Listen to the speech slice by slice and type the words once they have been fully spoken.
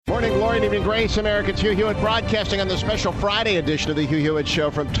morning, glory and evening grace, Americans. Hugh Hewitt broadcasting on the special Friday edition of the Hugh Hewitt Show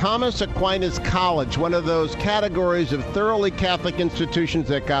from Thomas Aquinas College, one of those categories of thoroughly Catholic institutions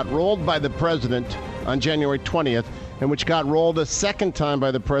that got rolled by the president on January 20th and which got rolled a second time by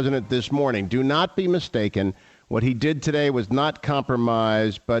the president this morning. Do not be mistaken. What he did today was not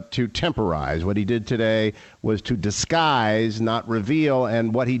compromise, but to temporize. What he did today was to disguise, not reveal.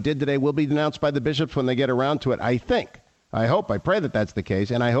 And what he did today will be denounced by the bishops when they get around to it, I think. I hope, I pray that that's the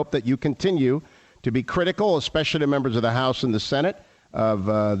case, and I hope that you continue to be critical, especially to members of the House and the Senate, of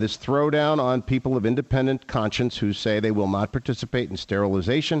this throwdown on people of independent conscience who say they will not participate in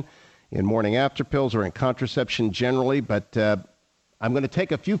sterilization, in morning after pills, or in contraception generally. But I'm going to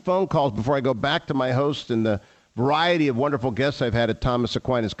take a few phone calls before I go back to my host and the variety of wonderful guests I've had at Thomas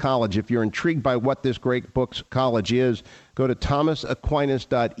Aquinas College. If you're intrigued by what this great books college is, go to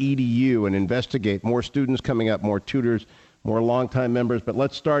thomasaquinas.edu and investigate. More students coming up, more tutors, more longtime members. But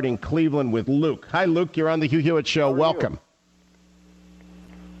let's start in Cleveland with Luke. Hi, Luke. You're on the Hugh Hewitt Show. Welcome.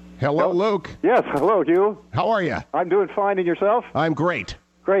 Hello, Luke. Yes. Hello, Hugh. How are you? I'm doing fine. And yourself? I'm great.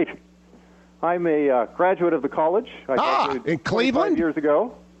 Great. I'm a graduate of the college. I graduated in Cleveland? 25 years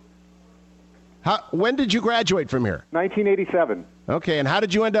ago. When did you graduate from here? 1987. Okay, and how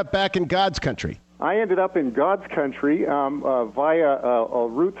did you end up back in God's country? I ended up in God's country via a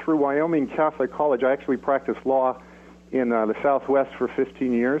route through Wyoming Catholic College. I actually practiced law in the Southwest for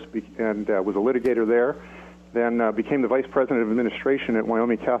 15 years and was a litigator there. Then became the vice president of administration at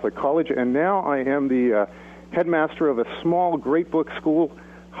Wyoming Catholic College. And now I am the headmaster of a small Great Book school,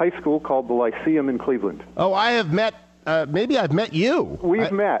 high school called the Lyceum in Cleveland. Oh, I have met. Maybe I've met you.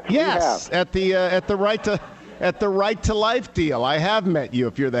 We've met. Yes, we have. at the Right to Life deal. I have met you.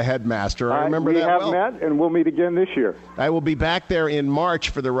 If you're the headmaster, I remember that well. We have met, and we'll meet again this year. I will be back there in March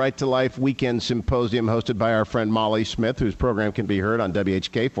for the Right to Life weekend symposium hosted by our friend Molly Smith, whose program can be heard on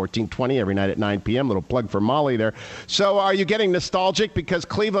WHK 1420 every night at 9 p.m. Little plug for Molly there. So, are you getting nostalgic because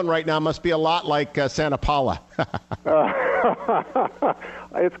Cleveland right now must be a lot like Santa Paula?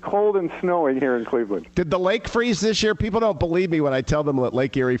 It's cold and snowing here in Cleveland. Did the lake freeze this year? People don't believe me when I tell them that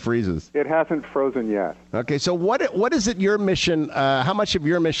Lake Erie freezes. It hasn't frozen yet. Okay, so what is it your mission, how much of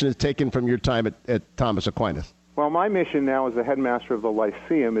your mission is taken from your time at Thomas Aquinas? Well, my mission now as the headmaster of the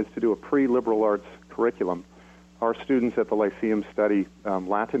Lyceum is to do a pre-liberal arts curriculum. Our students at the Lyceum study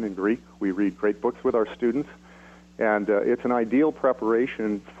Latin and Greek. We read great books with our students. And it's an ideal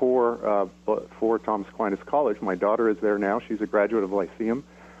preparation for Thomas Aquinas College. My daughter is there now. She's a graduate of Lyceum.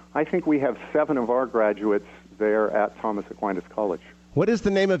 I think we have 7 of our graduates there at Thomas Aquinas College. What is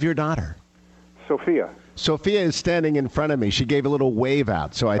the name of your daughter? Sophia. Sophia is standing in front of me. She gave a little wave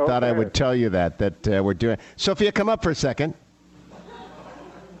out, so I thought I would tell you that we're doing. Sophia, come up for a second.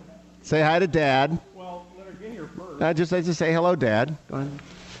 Say hi to Dad. Well, let her get here first. I just say hello, Dad. Go ahead.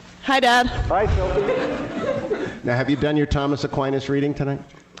 Hi, Dad. Hi, Sophie. Now, have you done your Thomas Aquinas reading tonight?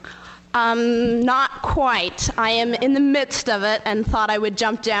 Not quite. I am in the midst of it and thought I would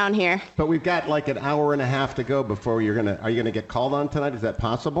jump down here. But we've got like an hour and a half to go before are you gonna get called on tonight? Is that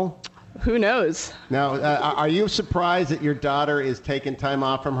possible? Who knows? Now, are you surprised that your daughter is taking time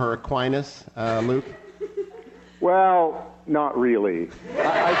off from her Aquinas, Luke? Well, not really.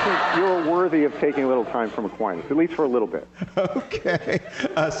 I think you're worthy of taking a little time from Aquinas, at least for a little bit. Okay.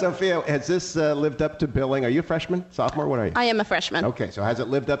 Sophia, has this lived up to billing? Are you a freshman, sophomore? What are you? I am a freshman. Okay, so has it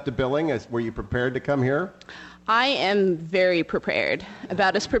lived up to billing? Were you prepared to come here? I am very prepared,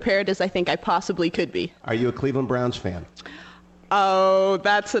 about as prepared as I think I possibly could be. Are you a Cleveland Browns fan? Oh,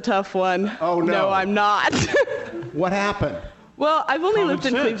 that's a tough one. Oh, no. No, I'm not. What happened? Well, I've only lived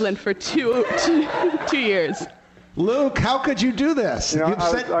in Cleveland for two years. Luke, how could you do this?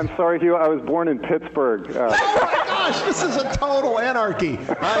 I'm sorry, Hugh. I was born in Pittsburgh. Oh, my gosh, this is a total anarchy.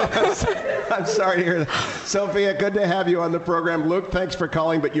 I'm sorry to hear that. Sophia, good to have you on the program. Luke, thanks for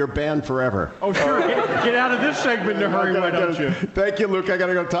calling, but you're banned forever. Oh, sure. Get out of this segment in a hurry, why don't you? Thank you, Luke. I got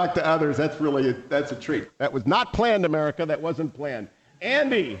to go talk to others. That's a treat. That was not planned, America. That wasn't planned.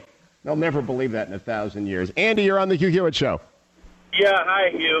 Andy. They'll never believe that in 1,000 years. Andy, you're on the Hugh Hewitt Show. Yeah,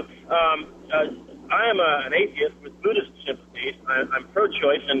 hi, Hugh. I am an atheist with Buddhist sympathies. I'm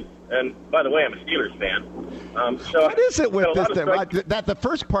pro-choice, and by the way, I'm a Steelers fan. What is it with this thing? That the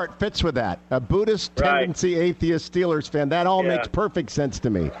first part fits with that. A Buddhist tendency, atheist, Steelers fan. That all makes perfect sense to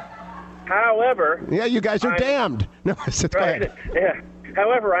me. However... Yeah, you guys are damned. No, go ahead. Yeah.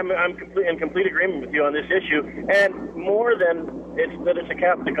 However, I'm in complete agreement with you on this issue, and more than it's a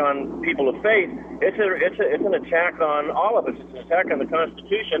Catholic on people of faith, it's an attack on all of us. It's an attack on the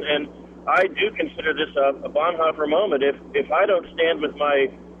Constitution, and I do consider this a Bonhoeffer moment. If I don't stand with my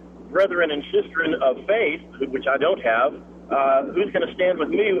brethren and sistren of faith, which I don't have, who's going to stand with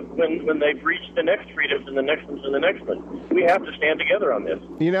me when they've reached the next freedoms and the next ones and the next one? We have to stand together on this.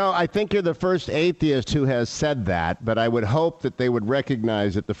 You know, I think you're the first atheist who has said that, but I would hope that they would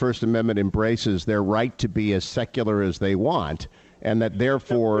recognize that the First Amendment embraces their right to be as secular as they want, and that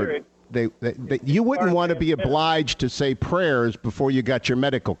therefore you wouldn't want to be obliged to say prayers before you got your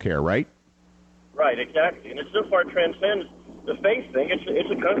medical care, right? Right, exactly. And it so far transcends the faith thing.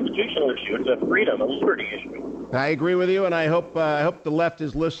 It's a constitutional issue. It's a freedom, a liberty issue. I agree with you, and I hope the left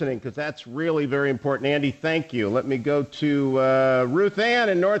is listening, because that's really very important. Andy, thank you. Let me go to Ruth Ann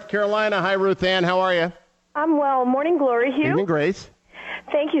in North Carolina. Hi, Ruth Ann. How are you? I'm well. Morning glory, Hugh. Evening, Grace.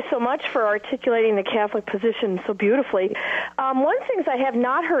 Thank you so much for articulating the Catholic position so beautifully. One of the things I have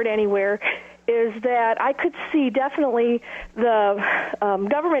not heard anywhere is that I could see definitely the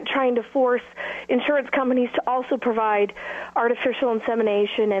government trying to force insurance companies to also provide artificial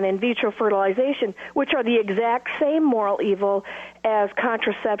insemination and in vitro fertilization, which are the exact same moral evil as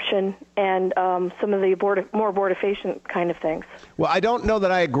contraception and some of the more abortifacient kind of things. Well, I don't know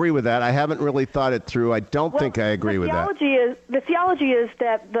that I agree with that. I haven't really thought it through. I don't think I agree with that. The theology is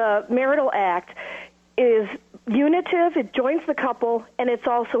that the marital act is unitive, it joins the couple, and it's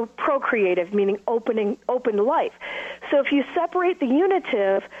also procreative, meaning open life. So if you separate the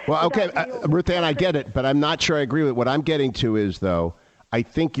unitive... Well, okay, Ruth Ann, I get it, but I'm not sure I agree with it. What I'm getting to is, though, I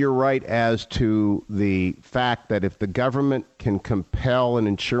think you're right as to the fact that if the government can compel an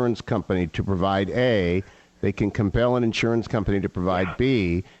insurance company to provide A, they can compel an insurance company to provide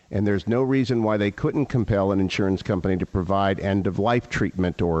B, and there's no reason why they couldn't compel an insurance company to provide end-of-life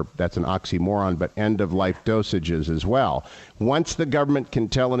treatment, or that's an oxymoron, but end-of-life dosages as well. Once the government can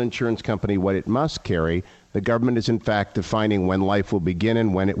tell an insurance company what it must carry, the government is in fact defining when life will begin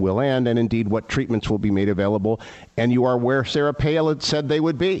and when it will end, and indeed what treatments will be made available. And you are where Sarah Palin said they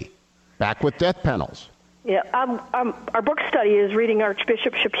would be, back with death panels. Yeah, our book study is reading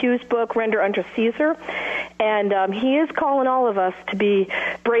Archbishop Chaput's book, Render Unto Caesar, and he is calling all of us to be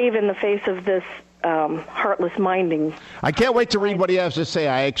brave in the face of this heartless minding. I can't wait to read what he has to say.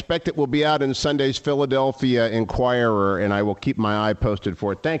 I expect it will be out in Sunday's Philadelphia Inquirer, and I will keep my eye posted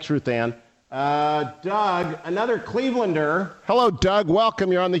for it. Thanks, Ruth Ann. Doug, another Clevelander. Hello, Doug.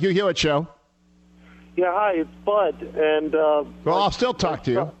 Welcome. You're on the Hugh Hewitt Show. Yeah, hi, it's Bud, and well, I'll still talk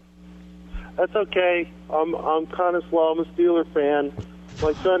to you. That's okay. I'm kind of slow. I'm a Steeler fan.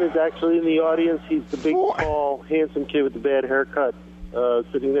 My son is actually in the audience. He's the big, tall, handsome kid with the bad haircut,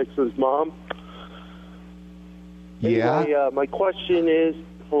 sitting next to his mom. Yeah. Anyway, my question is,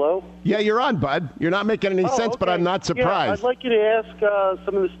 hello? Yeah, you're on, Bud. You're not making any sense, okay. But I'm not surprised. Yeah, I'd like you to ask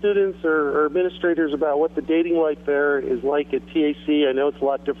some of the students or administrators about what the dating life there is like at TAC. I know it's a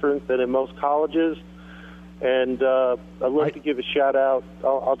lot different than in most colleges. And I'd love to give a shout-out.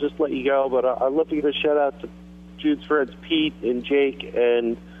 I'll just let you go, but I'd love to give a shout-out to Jude's friends Pete and Jake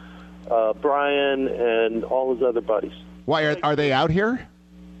and Brian and all his other buddies. Why, are they out here?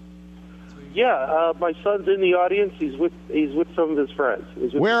 Yeah, my son's in the audience. He's with some of his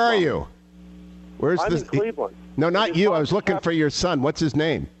friends. Where are you? I'm in Cleveland. No, not you. I was looking for your son. What's his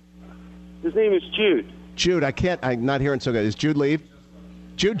name? His name is Jude. Jude, I'm not hearing so good. Is Jude leave?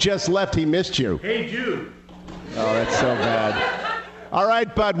 Jude just left. He missed you. Hey, Jude. Oh, that's so bad. All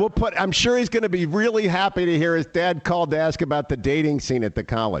right, Bud, I'm sure he's going to be really happy to hear his dad called to ask about the dating scene at the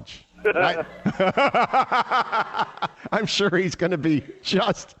college. I'm sure he's going to be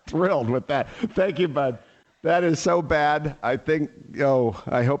just thrilled with that. Thank you, Bud. That is so bad. I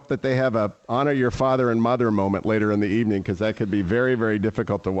hope that they have a honor your father and mother moment later in the evening, because that could be very, very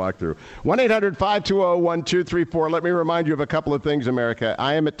difficult to walk through. 1-800-520-1234. Let me remind you of a couple of things, America.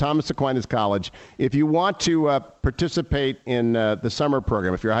 I am at Thomas Aquinas College. If you want to participate in the summer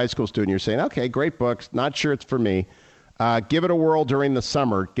program, if you're a high school student, you're saying, okay, great books, not sure it's for me. Give it a whirl during the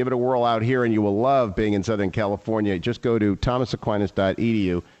summer. Give it a whirl out here, and you will love being in Southern California. Just go to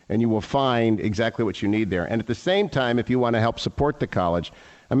thomasaquinas.edu, and you will find exactly what you need there. And at the same time, if you want to help support the college,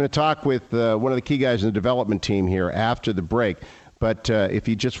 I'm going to talk with one of the key guys in the development team here after the break. But if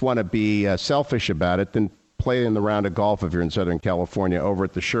you just want to be selfish about it, then play in the round of golf if you're in Southern California over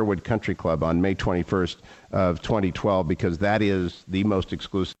at the Sherwood Country Club on May 21st of 2012, because that is the most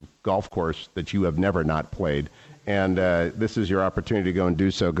exclusive golf course that you have never not played. And this is your opportunity to go and do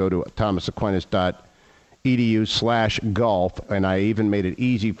so. Go to thomasaquinas.edu/golf, and I even made it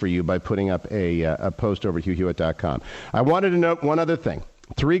easy for you by putting up a post over at hughhewitt.com. I wanted to note one other thing.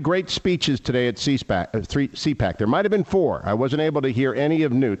 3 great speeches today at CPAC. There might have been 4. I wasn't able to hear any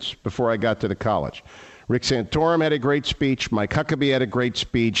of Newt's before I got to the college. Rick Santorum had a great speech. Mike Huckabee had a great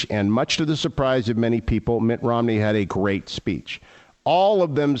speech. And much to the surprise of many people, Mitt Romney had a great speech. All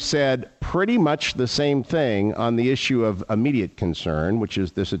of them said pretty much the same thing on the issue of immediate concern, which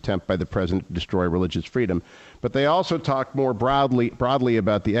is this attempt by the president to destroy religious freedom. But they also talked more broadly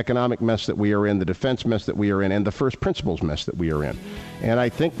about the economic mess that we are in, the defense mess that we are in, and the first principles mess that we are in. And I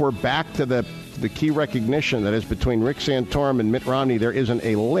think we're back to the key recognition that is between Rick Santorum and Mitt Romney, there isn't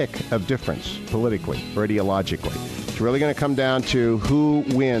a lick of difference politically or ideologically. It's really going to come down to who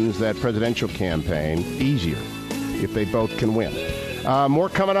wins that presidential campaign easier if they both can win. More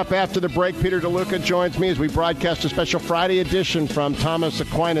coming up after the break. Peter DeLuca joins me as we broadcast a special Friday edition from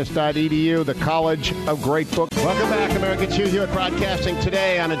thomasaquinas.edu, the College of Great Books. Welcome back, Americans. Hugh Hewitt broadcasting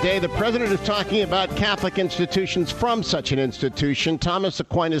today on a day the president is talking about Catholic institutions from such an institution. Thomas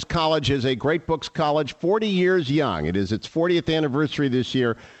Aquinas College is a Great Books college, 40 years young. It is its 40th anniversary this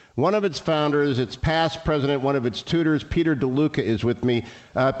year. One of its founders, its past president, one of its tutors, Peter DeLuca, is with me.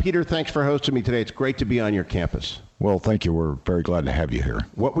 Peter, thanks for hosting me today. It's great to be on your campus. Well, thank you. We're very glad to have you here.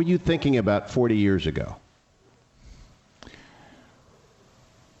 What were you thinking about 40 years ago?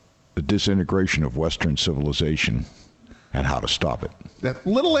 The disintegration of Western civilization and how to stop it. That's a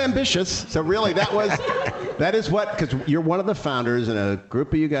little ambitious. So really, that is what, because you're one of the founders and a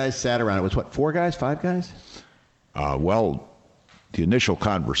group of you guys sat around. It was what, 4 guys, 5 guys? Well, the initial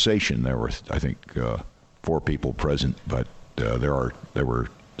conversation, there were, I think, 4 people present, but there were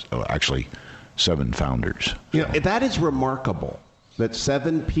actually 7 founders. You know, that is remarkable that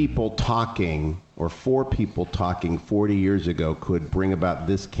 7 people talking or 4 people talking 40 years ago could bring about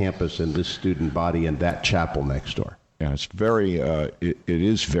this campus and this student body and that chapel next door. Yeah, it's very, it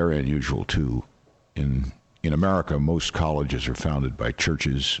is very unusual too. In America, most colleges are founded by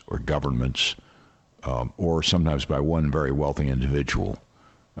churches or governments, or sometimes by one very wealthy individual.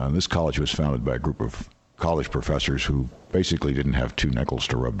 This college was founded by a group of college professors who basically didn't have 2 nickels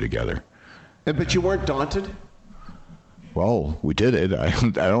to rub together. But you weren't daunted? Well, we did it. I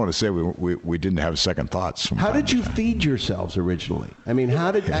don't want to say we didn't have second thoughts. How did you feed yourselves originally? I mean,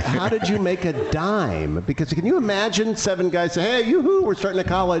 how did you make a dime? Because can you imagine 7 guys say, "Hey, yoo-hoo, we're starting a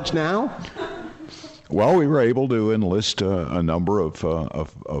college now"? Well, we were able to enlist a number of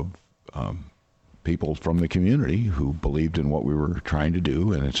people from the community who believed in what we were trying to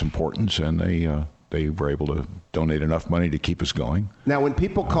do and its importance, and they were able to donate enough money to keep us going. Now, when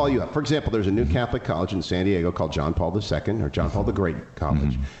people call you up, for example, there's a new Catholic college in San Diego called John Paul II, or John Paul the Great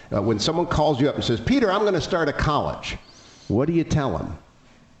College. Mm-hmm. When someone calls you up and says, "Peter, I'm going to start a college," what do you tell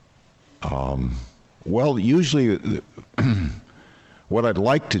them? Well, usually what I'd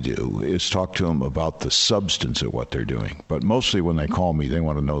like to do is talk to them about the substance of what they're doing. But mostly when they call me, they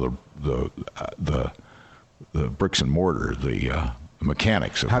want to know the bricks and mortar, the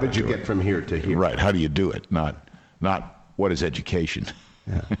mechanics of how did you get from here to here? Right. How do you do it? Not what is education.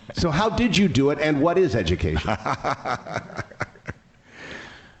 Yeah. So how did you do it, and what is education?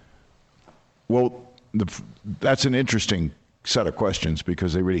 Well, that's an interesting set of questions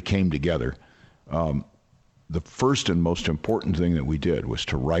because they really came together. The first and most important thing that we did was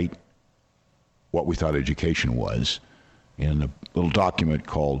to write what we thought education was in a little document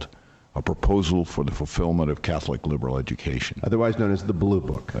called A Proposal for the Fulfillment of Catholic Liberal Education. Otherwise known as the Blue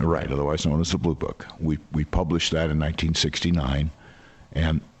Book. Right, otherwise known as the Blue Book. We published that in 1969,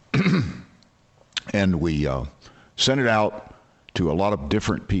 and and we sent it out to a lot of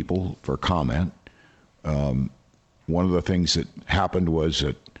different people for comment. One of the things that happened was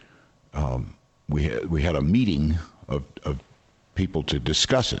that we had a meeting of people to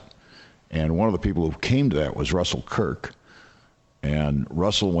discuss it, and one of the people who came to that was Russell Kirk. And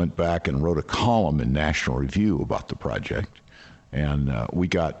Russell went back and wrote a column in National Review about the project, and we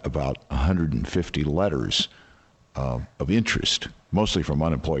got about 150 letters of interest, mostly from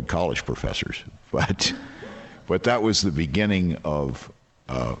unemployed college professors. But that was the beginning of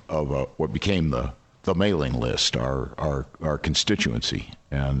what became the mailing list, our constituency.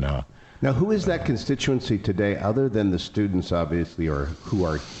 And now, who is that constituency today, other than the students, obviously, or who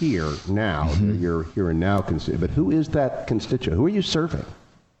are here now? Mm-hmm. You're here and now, but who is that constituent? Who are you serving?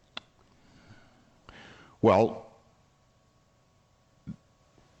 Well,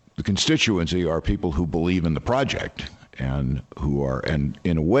 the constituency are people who believe in the project and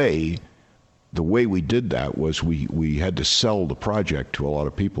in a way, the way we did that was we had to sell the project to a lot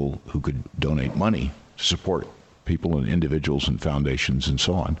of people who could donate money to support people and individuals and foundations and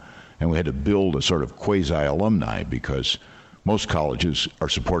so on. And we had to build a sort of quasi-alumni because most colleges are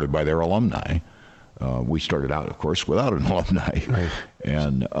supported by their alumni. We started out, of course, without an alumni. Right.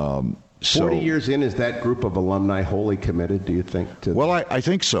 And 40 years in, is that group of alumni wholly committed, do you think? Well, I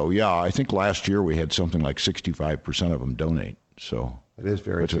think so, yeah. I think last year we had something like 65% of them donate. So it is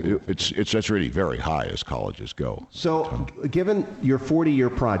very significant. That's really very high as colleges go. So given your 40-year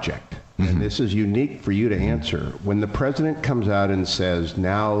project, and this is unique for you to answer, when the president comes out and says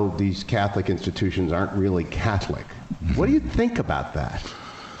now these Catholic institutions aren't really Catholic, what do you think about that?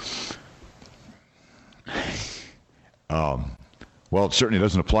 Well, it certainly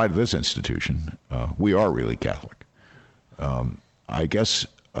doesn't apply to this institution. We are really Catholic. I guess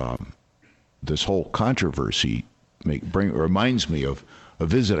this whole controversy reminds me of a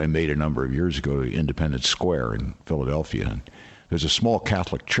visit I made a number of years ago to Independence Square in Philadelphia. And there's a small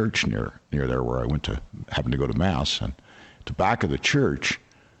Catholic church near there where I happened to go to Mass. And at the back of the church,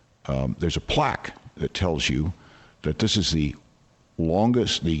 there's a plaque that tells you that this is the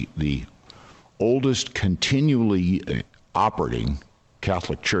longest, the oldest continually operating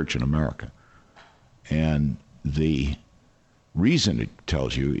Catholic church in America. And the reason it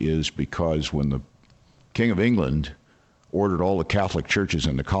tells you is because when the King of England ordered all the Catholic churches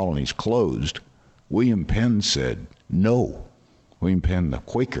in the colonies closed, William Penn said no. William Penn, the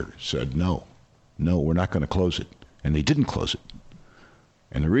Quaker, said no, we're not going to close it. And they didn't close it.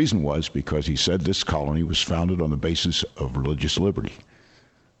 And the reason was because he said this colony was founded on the basis of religious liberty.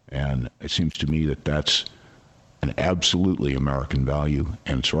 And it seems to me that that's an absolutely American value,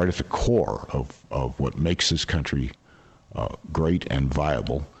 and it's right at the core of what makes this country great and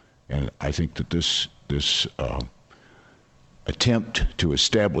viable. And I think that this attempt to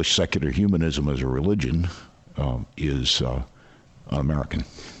establish secular humanism as a religion is un-American.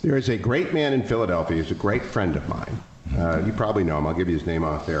 There is a great man in Philadelphia, he's a great friend of mine. You probably know him, I'll give you his name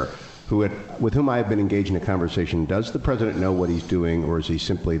off there, with whom I have been engaged in a conversation. Does the president know what he's doing, or is he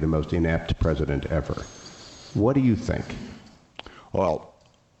simply the most inept president ever? What do you think? Well,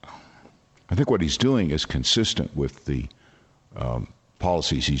 I think what he's doing is consistent with the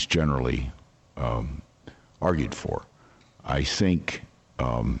policies he's generally argued for. I think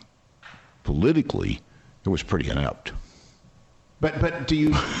politically it was pretty inept. But do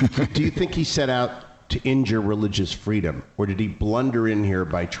you think he set out to injure religious freedom, or did he blunder in here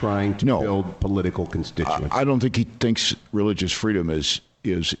by trying to build political constituency? I don't think he thinks religious freedom is.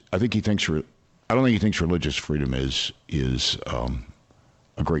 I don't think he thinks religious freedom is a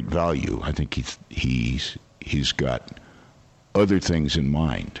great value. I think he's got other things in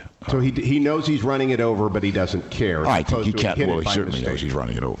mind. So he knows he's running it over, but he doesn't care. I think he can't. Well, he certainly knows he's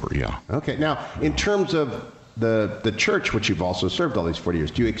running it over. Yeah. Okay. Now, in terms of the church, which you've also served all these 40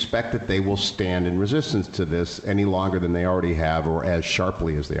 years, do you expect that they will stand in resistance to this any longer than they already have, or as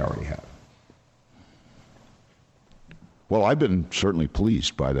sharply as they already have? Well, I've been certainly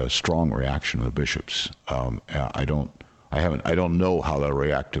pleased by the strong reaction of the bishops. I don't know how they'll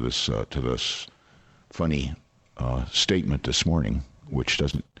react to this funny statement this morning, which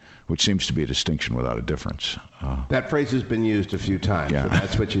seems to be a distinction without a difference. That phrase has been used a few times. Yeah.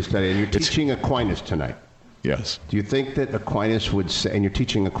 That's what you study, and you're teaching Aquinas tonight. Yes. Do you think that Aquinas would say, and you're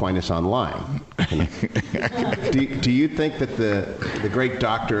teaching Aquinas online, do you think that the great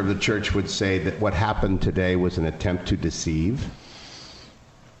doctor of the church would say that what happened today was an attempt to deceive?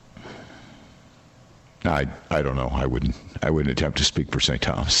 I don't know. I wouldn't attempt to speak for St.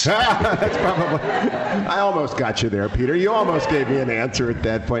 Thomas. That's probably. I almost got you there, Peter. You almost gave me an answer at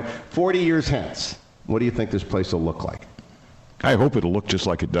that point. 40 years hence, what do you think this place will look like? I hope it'll look just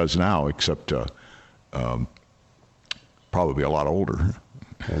like it does now, except probably a lot older.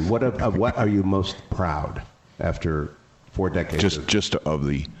 And what are you most proud after 4 decades?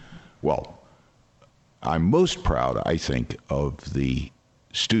 I'm most proud, I think, of the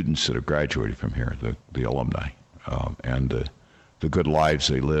students that have graduated from here, the alumni, and the good lives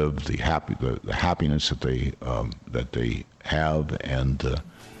they live, the happiness that they have, and the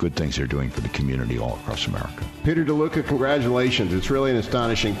good things they're doing for the community all across America. Peter DeLuca, congratulations. It's really an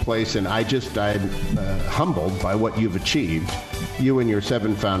astonishing place, and I'm humbled by what you've achieved, you and your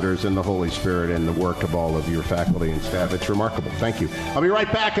 7 founders and the Holy Spirit and the work of all of your faculty and staff. It's remarkable. Thank you. I'll be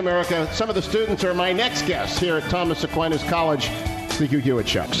right back, America. Some of the students are my next guests here at Thomas Aquinas College. It's the Hugh Hewitt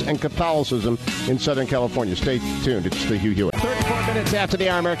Show, and Catholicism in Southern California. Stay tuned. It's the Hugh Hewitt. 34 minutes after the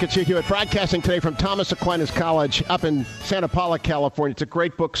hour, America. It's Hugh Hewitt broadcasting today from Thomas Aquinas College up in Santa Paula, California. It's a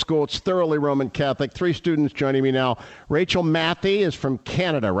great book school. It's thoroughly Roman Catholic. 3 students joining me now. Rachel Matthey is from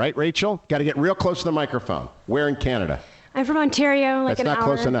Canada, right, Rachel? Got to get real close to the microphone. Where in Canada? I'm from Ontario, That's not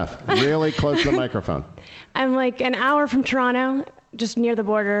close enough. Really close to the microphone. I'm like an hour from Toronto, just near the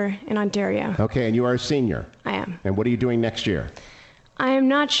border in Ontario. Okay, and you are a senior? I am. And what are you doing next year? I am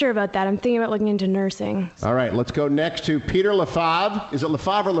not sure about that. I'm thinking about looking into nursing. All right, let's go next to Peter Lefebvre. Is it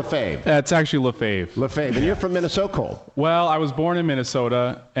Lefebvre or Lefebvre? It's actually Lefebvre. Lefebvre, and you're from Minnesota, Cole. Well, I was born in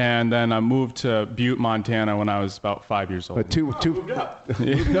Minnesota, and then I moved to Butte, Montana when I was about 5 years old. Too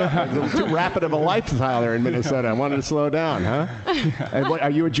rapid of a lifestyle there in Minnesota. I wanted to slow down, huh? And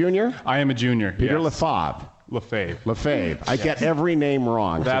are you a junior? I am a junior, Peter yes. Lefebvre. Lefebvre. I get every name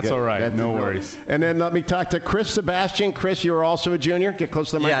wrong. That's all right. No worries. And then let me talk to Chris Sebastian. Chris, you're also a junior. Get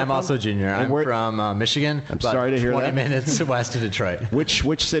close to the microphone. Yeah, I'm also a junior. I'm from Michigan. I'm sorry to hear 20 that. 20 minutes west of Detroit.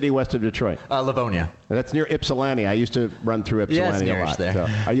 Which city west of Detroit? Livonia. That's near Ypsilanti. I used to run through Ypsilanti it's a nearest lot. there. So,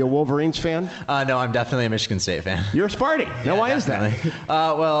 are you a Wolverines fan? No, I'm definitely a Michigan State fan. You're a Sparty. Now, why definitely. is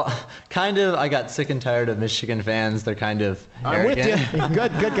that? Well, kind of. I got sick and tired of Michigan fans. They're kind of arrogant. I'm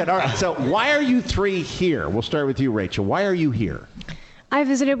with you. Good. All right. So why are you three here? We'll start with you, Rachel. Why are you here? I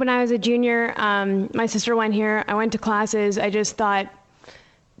visited when I was a junior. My sister went here. I went to classes. I just thought,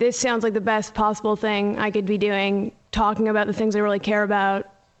 this sounds like the best possible thing I could be doing, talking about the things I really care about,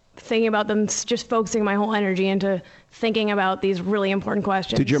 thinking about them, just focusing my whole energy into thinking about these really important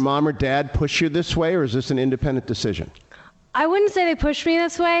questions. Did your mom or dad push you this way, or is this an independent decision? I wouldn't say they pushed me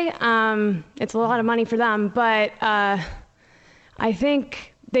this way. It's a lot of money for them, but I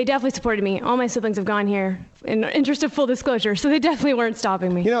think they definitely supported me. All my siblings have gone here in interest of full disclosure, so they definitely weren't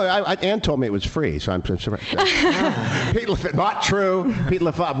stopping me. You know, Ann told me it was free, so I'm surprised. Pete Lefebvre, not true. Pete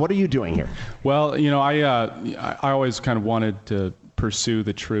Lefebvre, what are you doing here? Well, you know, I always kind of wanted to pursue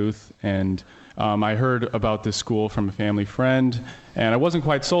the truth, and I heard about this school from a family friend, and I wasn't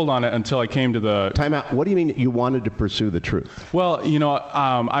quite sold on it until I came to the... Time out. What do you mean you wanted to pursue the truth? Well, you know,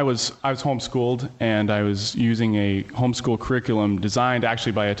 I was homeschooled, and I was using a homeschool curriculum designed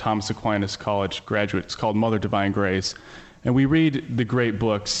actually by a Thomas Aquinas College graduate. It's called Mother Divine Grace. And we read the great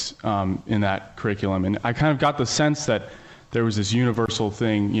books in that curriculum, and I kind of got the sense that there was this universal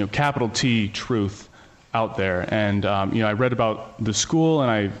thing, you know, capital T, truth, out there. And, you know, I read about the school,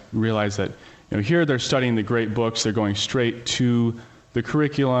 and I realized that, you know, here they're studying the great books. They're going straight to the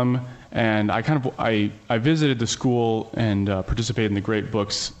curriculum, and I visited the school and participated in the Great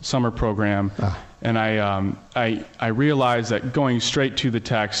Books summer program, and I realized that going straight to the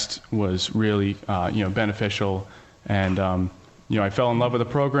text was really you know, beneficial, and you know, I fell in love with the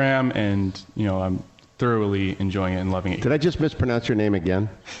program, and you know, I'm thoroughly enjoying it and loving it. Did I just mispronounce your name again?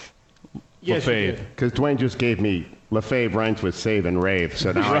 Yes, Lefebvre. Because Dwayne just gave me Lefebvre rhymes with save and rave,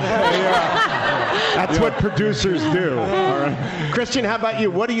 so now that's what producers do. All right. Christian, how about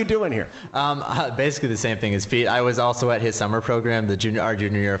you? What are you doing here? Basically the same thing as Pete. I was also at his summer program, our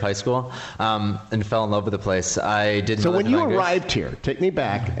junior year of high school, and fell in love with the place. So when you arrived here, take me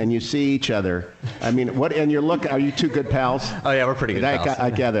back, and you see each other. I mean, and you're looking. Are you two good pals? Oh yeah, we're pretty good pals. I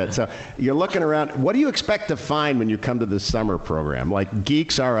gather it. So you're looking around. What do you expect to find when you come to this summer program? Like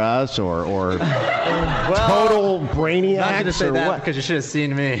Geeks R Us or total brainiacs? Not going to say or that what? because you should have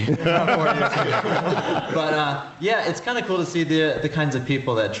seen me. But yeah, it's kind of cool to see the kinds of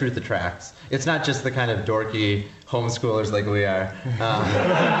people that truth attracts. It's not just the kind of dorky homeschoolers like we are.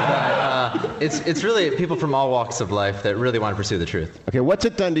 But it's really people from all walks of life that really want to pursue the truth. Okay, what's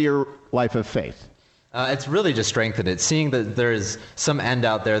it done to your life of faith? It's really just strengthened it. Seeing that there's some end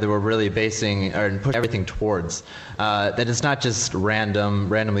out there that we're really basing or pushing everything towards. That it's not just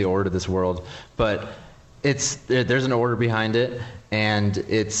randomly ordered this world, but there's an order behind it, and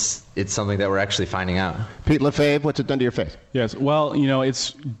it's something that we're actually finding out. Pete Lefebvre, what's it done to your faith? Yes, well, you know,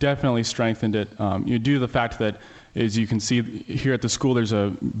 it's definitely strengthened it. Due to the fact that, as you can see here at the school, there's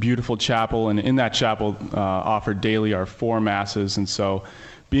a beautiful chapel, and in that chapel offered daily are 4 masses, and so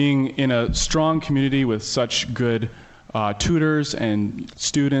being in a strong community with such good tutors and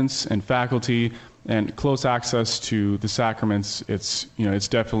students and faculty and close access to the sacraments, it's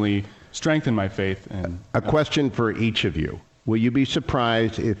definitely strengthened my faith. And a question for each of you. Will you be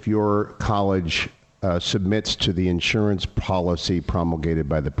surprised if your college submits to the insurance policy promulgated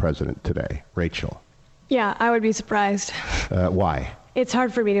by the president today? Rachel. Yeah, I would be surprised. Why? It's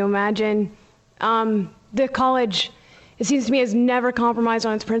hard for me to imagine. The college, it seems to me, has never compromised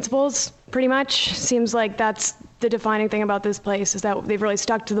on its principles, pretty much. Seems like that's the defining thing about this place, is that they've really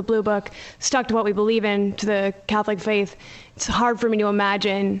stuck to the Blue Book, stuck to what we believe in, to the Catholic faith. It's hard for me to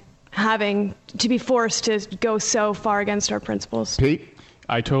imagine having to be forced to go so far against our principles. Pete?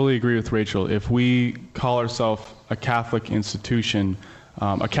 I totally agree with Rachel. If we call ourselves a Catholic institution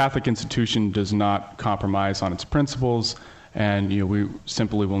does not compromise on its principles, and we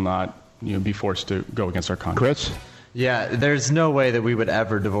simply will not be forced to go against our conscience. Chris? Yeah, there's no way that we would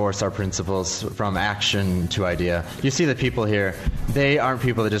ever divorce our principles from action to idea. You see the people here, they aren't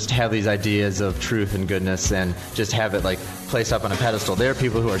people that just have these ideas of truth and goodness and just have it like placed up on a pedestal. They're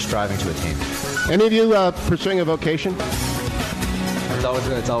people who are striving to attain it. Any of you pursuing a vocation?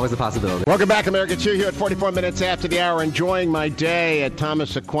 It's always a possibility. Welcome back, Americans. Here at 44 minutes after the hour, enjoying my day at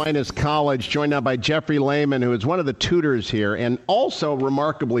Thomas Aquinas College, joined now by Jeffrey Lehman, who is one of the tutors here, and also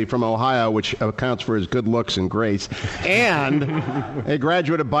remarkably from Ohio, which accounts for his good looks and grace, and a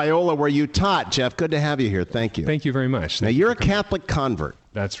graduate of Biola, where you taught. Jeff, good to have you here. Thank you. Thank you very much. Now, you're a Catholic convert.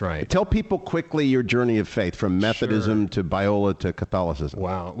 That's right. Tell people quickly your journey of faith from Methodism to Biola to Catholicism.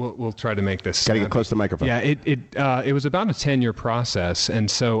 Wow. We'll try to make this. Got to get close to the microphone. Yeah, it was about a 10-year process,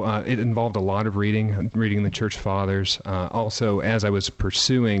 and so it involved a lot of reading the Church Fathers. Also, as I was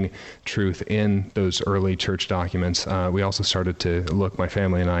pursuing truth in those early church documents, we also started to look, my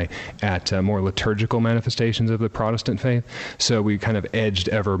family and I, at more liturgical manifestations of the Protestant faith. So we kind of edged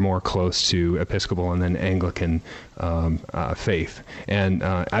ever more close to Episcopal and then Anglican faith. And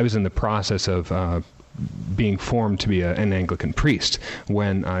I was in the process of being formed to be an Anglican priest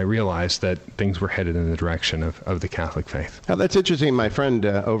when I realized that things were headed in the direction of the Catholic faith. Now, that's interesting. My friend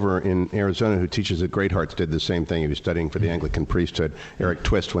over in Arizona who teaches at Great Hearts did the same thing. He was studying for the Anglican priesthood, Eric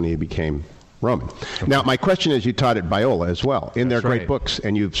Twist, when he became Roman. Okay. Now, my question is, you taught at Biola as well, in their great books,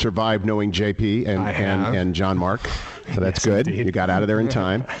 and you've survived knowing JP and John Mark. So that's good. Indeed. You got out of there in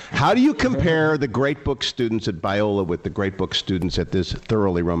time. How do you compare the great book students at Biola with the great book students at this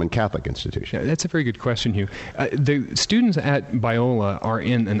thoroughly Roman Catholic institution? Yeah, that's a very good question, Hugh. The students at Biola are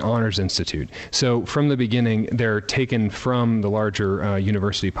in an honors institute. So from the beginning, they're taken from the larger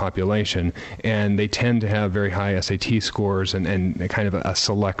university population, and they tend to have very high SAT scores and kind of a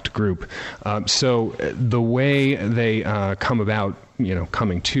select group. So the way they come about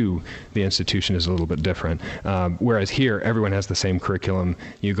coming to the institution is a little bit different. Whereas here, everyone has the same curriculum.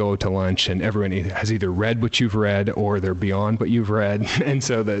 You go to lunch, and everyone has either read what you've read or they're beyond what you've read. And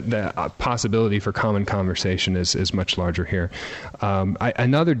so the possibility for common conversation is much larger here.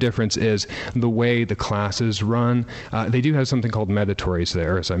 Another difference is the way the classes run. They do have something called meditories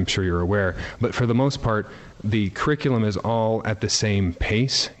there, as I'm sure you're aware. But for the most part, the curriculum is all at the same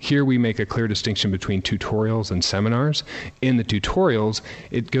pace. Here we make a clear distinction between tutorials and seminars. In the tutorials,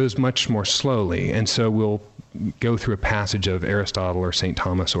 it goes much more slowly, and so we'll go through a passage of Aristotle or St.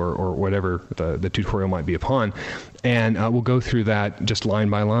 Thomas or whatever the tutorial might be upon, and we'll go through that just line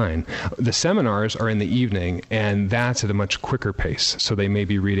by line. The seminars are in the evening, and that's at a much quicker pace. So they may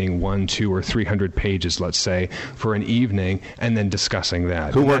be reading 100, 200, or 300 pages, let's say, for an evening, and then discussing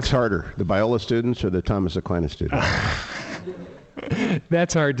that. Who works harder, the Biola students or the Thomas Aquinas students?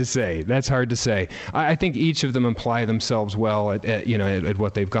 That's hard to say. I think each of them apply themselves well at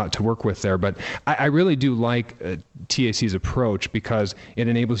what they've got to work with there. But I really do like TAC's approach because it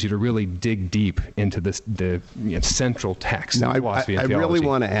enables you to really dig deep into the central text of philosophy and theology. I really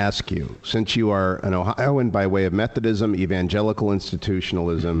want to ask you, since you are an Ohioan by way of Methodism, evangelical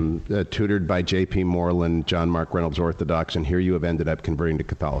institutionalism, tutored by J.P. Moreland, John Mark Reynolds Orthodox, and here you have ended up converting to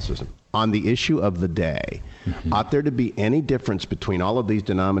Catholicism. On the issue of the day, ought there to be any difference between all of these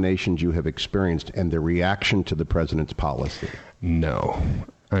denominations you have experienced and the reaction to the president's policy? No.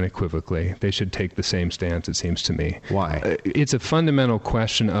 Unequivocally. They should take the same stance, it seems to me. Why? It's a fundamental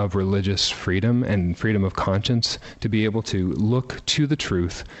question of religious freedom and freedom of conscience to be able to look to the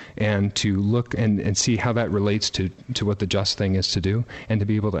truth and to look and see how that relates to what the just thing is to do and to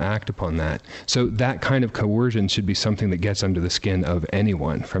be able to act upon that. So that kind of coercion should be something that gets under the skin of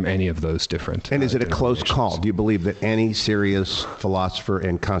anyone from any of those different And is it a close call? Do you believe that any serious philosopher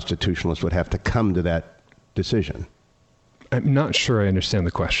and constitutionalist would have to come to that decision? I'm not sure I understand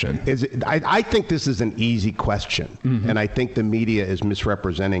the question. I think this is an easy question, and I think the media is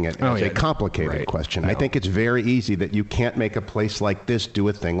misrepresenting it as a complicated question. No. I think it's very easy that you can't make a place like this do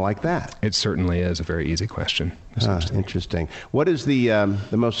a thing like that. It certainly is a very easy question. Interesting. What is the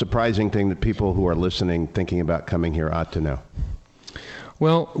most surprising thing that people who are listening, thinking about coming here, ought to know?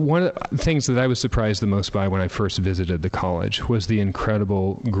 Well, one of the things that I was surprised the most by when I first visited the college was the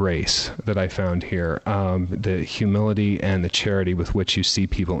incredible grace that I found here, the humility and the charity with which you see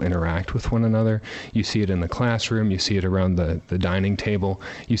people interact with one another. You see it in the classroom, you see it around the dining table,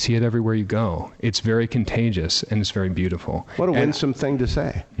 you see it everywhere you go. It's very contagious and it's very beautiful. What a winsome thing to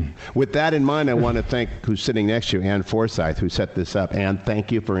say. With that in mind, I want to thank who's sitting next to you, Ann Forsyth, who set this up. Ann,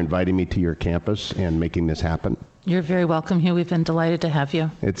 thank you for inviting me to your campus and making this happen. You're very welcome here. We've been delighted to have you.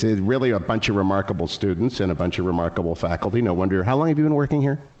 It's really a bunch of remarkable students and a bunch of remarkable faculty. No wonder. How long have you been working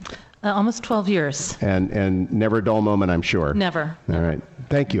here? Almost 12 years. And never a dull moment, I'm sure. Never. All right.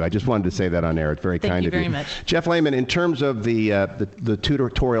 Thank you. I just wanted to say that on air. It's very kind of you. Thank you very much. Jeff Lehman, in terms of the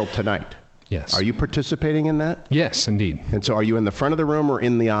tutorial tonight, yes. Are you participating in that? Yes, indeed. And so are you in the front of the room or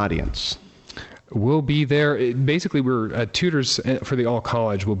in the audience? We'll be there. Basically, we're tutors for the all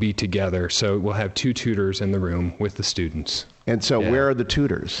college will be together. So we'll have 2 tutors in the room with the students. And so where are the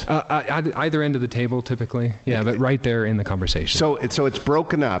tutors? Either end of the table, typically. Yeah, but right there in the conversation. So it's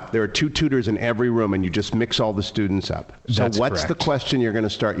broken up. There are 2 tutors in every room, and you just mix all the students up. So That's what's correct. the question you're going to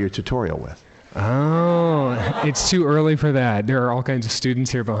start your tutorial with? Oh, it's too early for that. There are all kinds of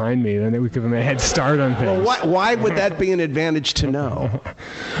students here behind me, and we could have a head start on things. Well, why would that be an advantage to know?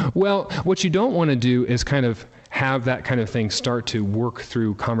 Well, what you don't want to do is kind of have that kind of thing start to work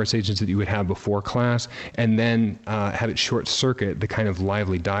through conversations that you would have before class, and then have it short circuit the kind of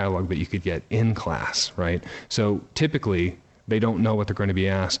lively dialogue that you could get in class, right? So typically, they don't know what they're going to be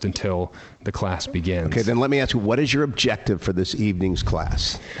asked until the class begins. Okay, then let me ask you, what is your objective for this evening's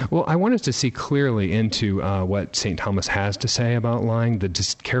class? Well, I want us to see clearly into what St. Thomas has to say about lying,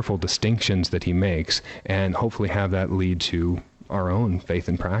 the careful distinctions that he makes, and hopefully have that lead to our own faith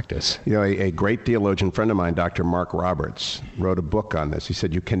and practice. You know, a great theologian friend of mine, Dr. Mark Roberts, wrote a book on this. He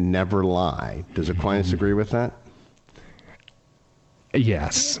said, you can never lie. Does Aquinas agree with that?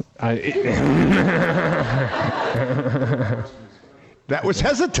 Yes. That was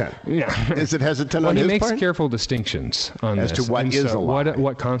hesitant. Yeah. Is it hesitant well, on his part? He makes careful distinctions on as this. to what is a lie.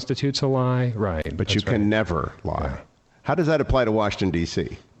 What constitutes a lie, right. But you can never lie. Yeah. How does that apply to Washington,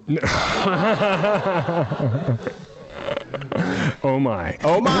 D.C.? Oh, my.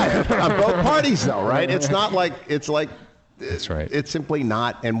 Oh, my. On both parties, though, right? It's not like, it's like... That's right. It's simply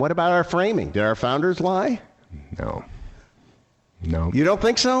not. And what about our framing? Did our founders lie? No. You don't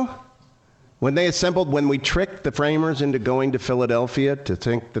think so? When they assembled, when we tricked the framers into going to Philadelphia to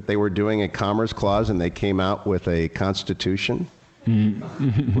think that they were doing a Commerce Clause and they came out with a Constitution?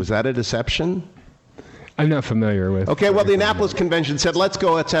 Was that a deception? I'm not familiar with... Okay, well, the Annapolis Convention said, let's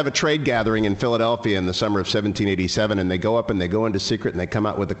have a trade gathering in Philadelphia in the summer of 1787, and they go up and they go into secret and they come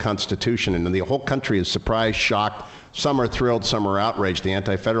out with the Constitution, and then the whole country is surprised, shocked. Some are thrilled, some are outraged. The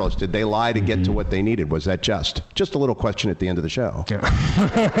Anti-Federalists, did they lie to get to what they needed? Was that just? Just a little question at the end of the show. Yeah.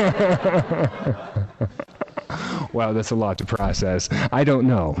 Wow, that's a lot to process. I don't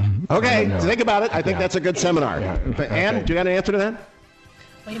know. Okay, think about it. I think that's a good seminar. Yeah. Ann, do you got an answer to that?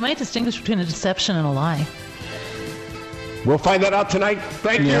 Well, you might distinguish between a deception and a lie. We'll find that out tonight.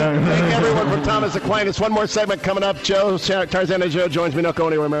 Thank you. Thank everyone from Thomas Aquinas. One more segment coming up. Tarzana Joe joins me. Don't go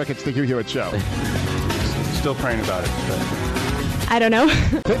anywhere, America. It's the Hugh Hewitt Show. Still praying about it. I don't know.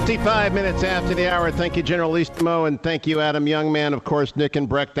 55 minutes after the hour. Thank you, General Listimo, and thank you, Adam Youngman. Of course, Nick and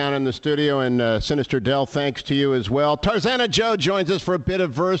Breck down in the studio, and Sinister Dell, thanks to you as well. Tarzana Joe joins us for a bit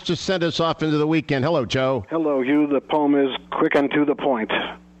of verse to send us off into the weekend. Hello, Joe. Hello, Hugh. The poem is quick and to the point,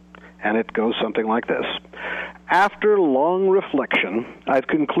 and it goes something like this. After long reflection, I've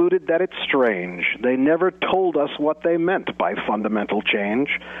concluded that it's strange. They never told us what they meant by fundamental change.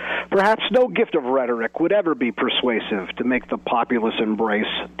 Perhaps no gift of rhetoric would ever be persuasive to make the populace embrace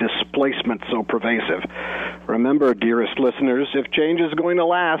displacement so pervasive. Remember, dearest listeners, if change is going to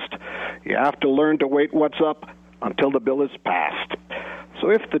last, you have to learn to wait what's up until the bill is passed.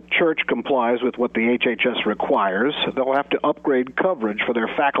 So if the church complies with what the HHS requires, they'll have to upgrade coverage for their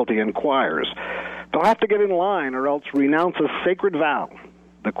faculty and choirs. They'll have to get in line or else renounce a sacred vow.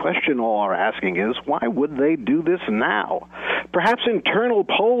 The question all are asking is, why would they do this now? Perhaps internal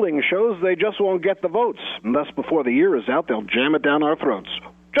polling shows they just won't get the votes, and thus before the year is out, they'll jam it down our throats.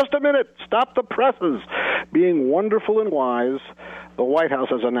 Just a minute, stop the presses. Being wonderful and wise, the White House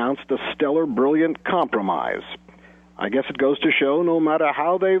has announced a stellar, brilliant compromise. I guess it goes to show no matter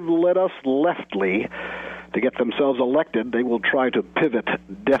how they've led us leftly to get themselves elected, they will try to pivot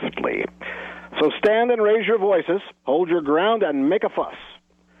deftly. So stand and raise your voices, hold your ground, and make a fuss.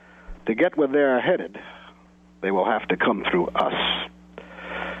 To get where they're headed, they will have to come through us.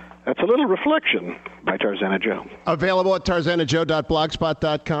 That's a little reflection by Tarzana Joe. Available at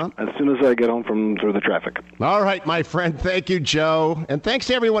tarzanajoe.blogspot.com. As soon as I get home from through the traffic. All right, my friend. Thank you, Joe. And thanks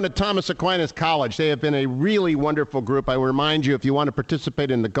to everyone at Thomas Aquinas College. They have been a really wonderful group. I remind you, if you want to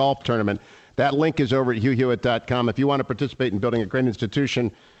participate in the golf tournament, that link is over at hughhewitt.com. If you want to participate in building a great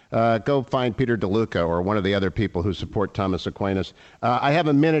institution, go find Peter DeLuca or one of the other people who support Thomas Aquinas. I have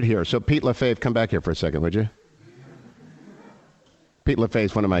a minute here, so Pete LaFave, come back here for a second, would you? Pete LaFave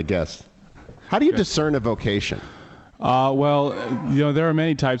is one of my guests. How do you discern a vocation? Well, there are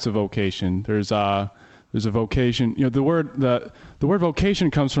many types of vocation. There's a vocation. The word vocation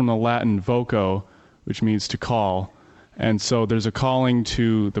comes from the Latin voco, which means to call, And so there's a calling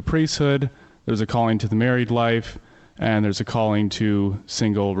to the priesthood, there's a calling to the married life, and there's a calling to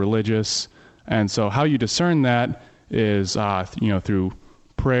single religious. And so how you discern that is, through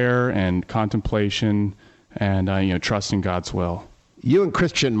prayer and contemplation and, trusting God's will. You and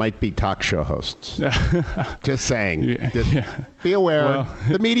Christian might be talk show hosts. Just saying. Be aware. Well,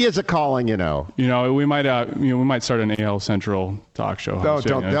 the media is a calling, we might start an AL Central talk show.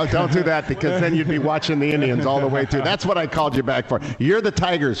 Don't do that, because then you'd be watching the Indians all the way through. That's what I called you back for. You're the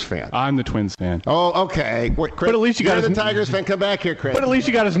Tigers fan. I'm the Twins fan. Oh, okay. Chris, but at least you're the Tigers fan. Come back here, Chris. But at least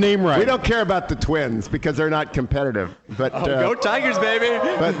you got his name right. We don't care about the Twins because they're not competitive. But go Tigers, baby!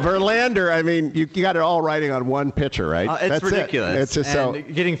 But Verlander, I mean, you got it all riding on one pitcher, right? It's That's ridiculous. It's just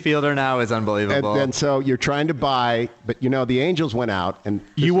and getting Fielder now is unbelievable. And so you're trying to buy, but the Angels went out, and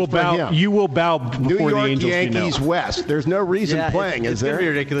you will bow. You will bow before New York the Angels. Yankees West. There's no reason playing, is there? It's going to be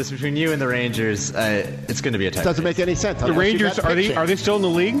ridiculous between you and the Rangers. It's going to be a tight Doesn't race. make any sense. The Rangers are they still in the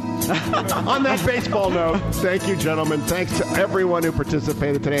league? On that baseball note, thank you, gentlemen. Thanks to everyone who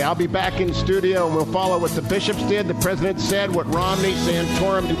participated today. I'll be back in studio, and we'll follow what the bishops did, the president said, what Romney,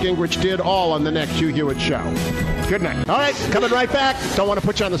 Santorum, and Gingrich did, all on the next Hugh Hewitt Show. Good night. All right, coming right back. Don't want to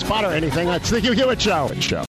put you on the spot or anything. It's the Hugh Hewitt Show.